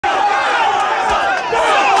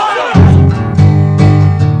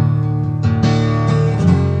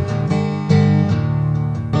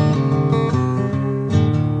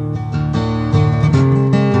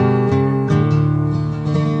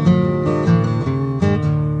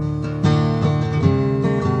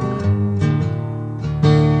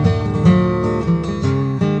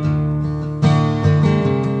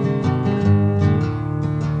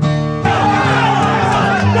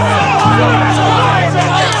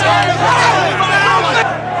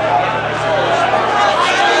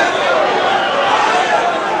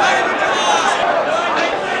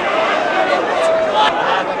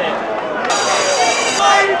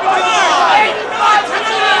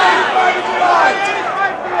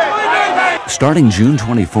Starting June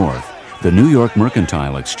 24th, the New York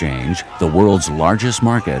Mercantile Exchange, the world's largest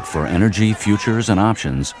market for energy futures and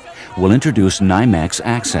options, will introduce NYMEX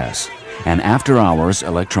Access, an after-hours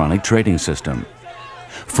electronic trading system.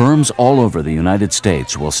 Firms all over the United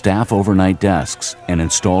States will staff overnight desks and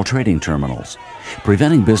install trading terminals,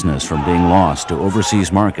 preventing business from being lost to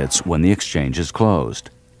overseas markets when the exchange is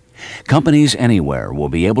closed. Companies anywhere will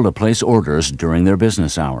be able to place orders during their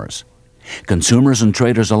business hours. Consumers and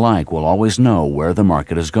traders alike will always know where the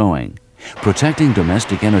market is going, protecting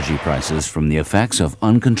domestic energy prices from the effects of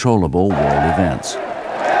uncontrollable world events.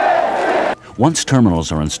 Once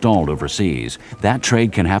terminals are installed overseas, that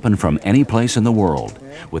trade can happen from any place in the world,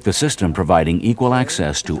 with the system providing equal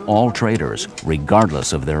access to all traders,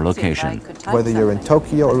 regardless of their location. Whether you're in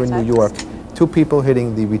Tokyo or in New York, two people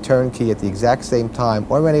hitting the return key at the exact same time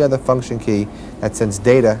or any other function key that sends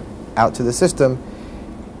data out to the system,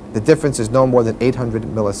 the difference is no more than 800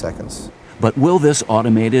 milliseconds. But will this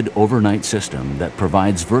automated overnight system that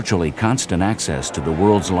provides virtually constant access to the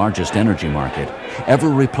world's largest energy market ever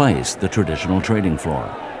replace the traditional trading floor?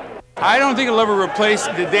 I don't think it'll ever replace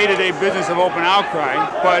the day-to-day business of open outcry,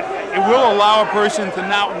 but it will allow a person to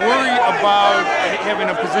not worry about having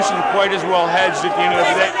a position quite as well hedged at the end of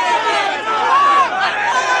the day.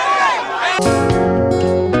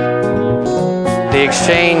 The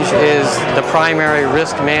exchange is the primary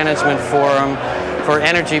risk management forum for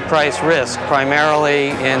energy price risk, primarily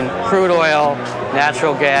in crude oil,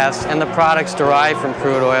 natural gas, and the products derived from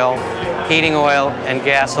crude oil, heating oil, and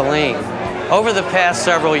gasoline. Over the past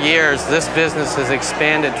several years, this business has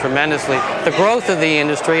expanded tremendously. The growth of the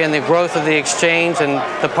industry and the growth of the exchange and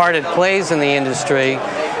the part it plays in the industry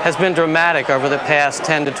has been dramatic over the past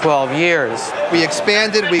 10 to 12 years. We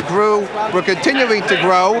expanded, we grew, we're continuing to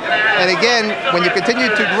grow, and again, when you continue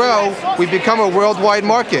to grow, we become a worldwide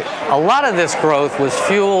market. A lot of this growth was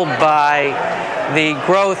fueled by the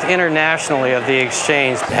growth internationally of the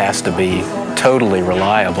exchange. It has to be totally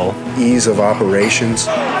reliable. Ease of operations.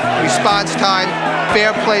 Response time,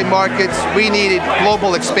 fair play markets, we needed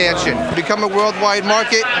global expansion. To become a worldwide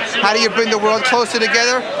market, how do you bring the world closer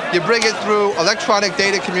together? You bring it through electronic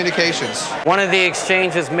data communications. One of the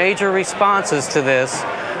exchange's major responses to this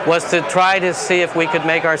was to try to see if we could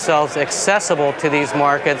make ourselves accessible to these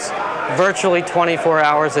markets virtually 24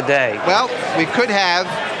 hours a day. Well, we could have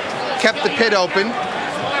kept the pit open,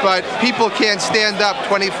 but people can't stand up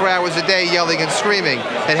 24 hours a day yelling and screaming.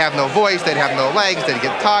 They'd have no voice, they'd have no legs, they'd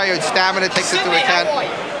get tired, stamina takes into account.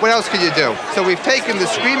 What else could you do? So we've taken the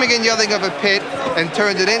screaming and yelling of a pit and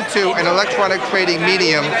turned it into an electronic trading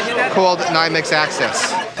medium called NYMEX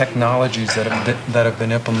Access. Technologies that have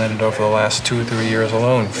been implemented over the last 2 or 3 years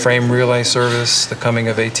alone. Frame relay service, the coming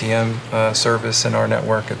of ATM service in our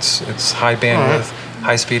network. It's high bandwidth,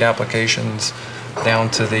 high-speed applications down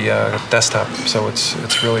to the desktop. So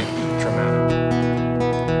it's really dramatic.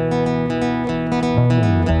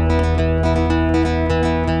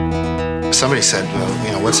 Somebody said, well,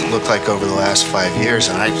 you know, what's it look like over the last 5 years?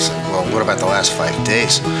 And I said, well, what about the last 5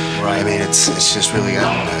 days? Right. I mean, it's just really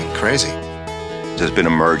gotten crazy. There's been a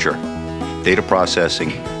merger. Data processing,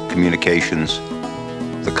 communications,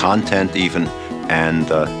 the content even, and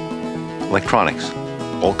electronics,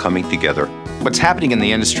 all coming together. What's happening in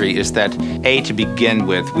the industry is that, A, to begin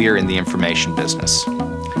with, we are in the information business.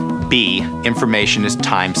 B, information is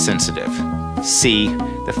time sensitive. C,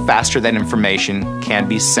 the faster that information can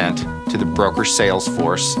be sent to the broker sales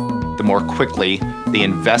force, the more quickly the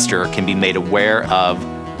investor can be made aware of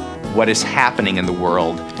what is happening in the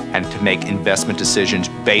world and to make investment decisions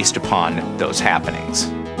based upon those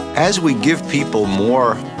happenings. As we give people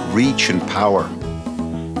more reach and power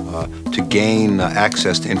to gain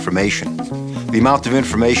access to information, the amount of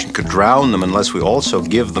information could drown them unless we also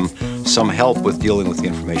give them some help with dealing with the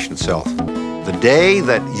information itself. The day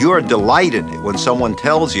that you're delighted when someone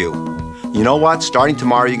tells you, you know what, starting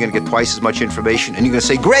tomorrow you're going to get twice as much information, and you're going to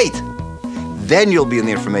say, great, then you'll be in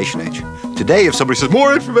the information age. Today, if somebody says,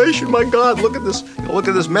 more information, my God, look at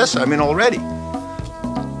this mess I'm in already.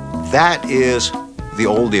 That is the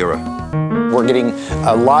old era. We're getting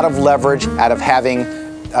a lot of leverage out of having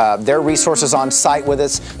their resources on site with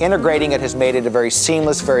us. Integrating it has made it a very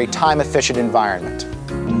seamless, very time-efficient environment.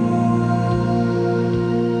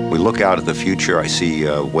 We look out at the future, I see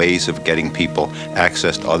ways of getting people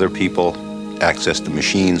access to other people, access to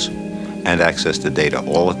machines, and access to data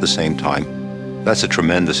all at the same time. That's a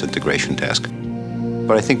tremendous integration task.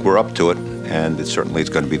 But I think we're up to it, and it certainly is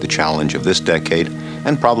going to be the challenge of this decade,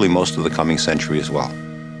 and probably most of the coming century as well.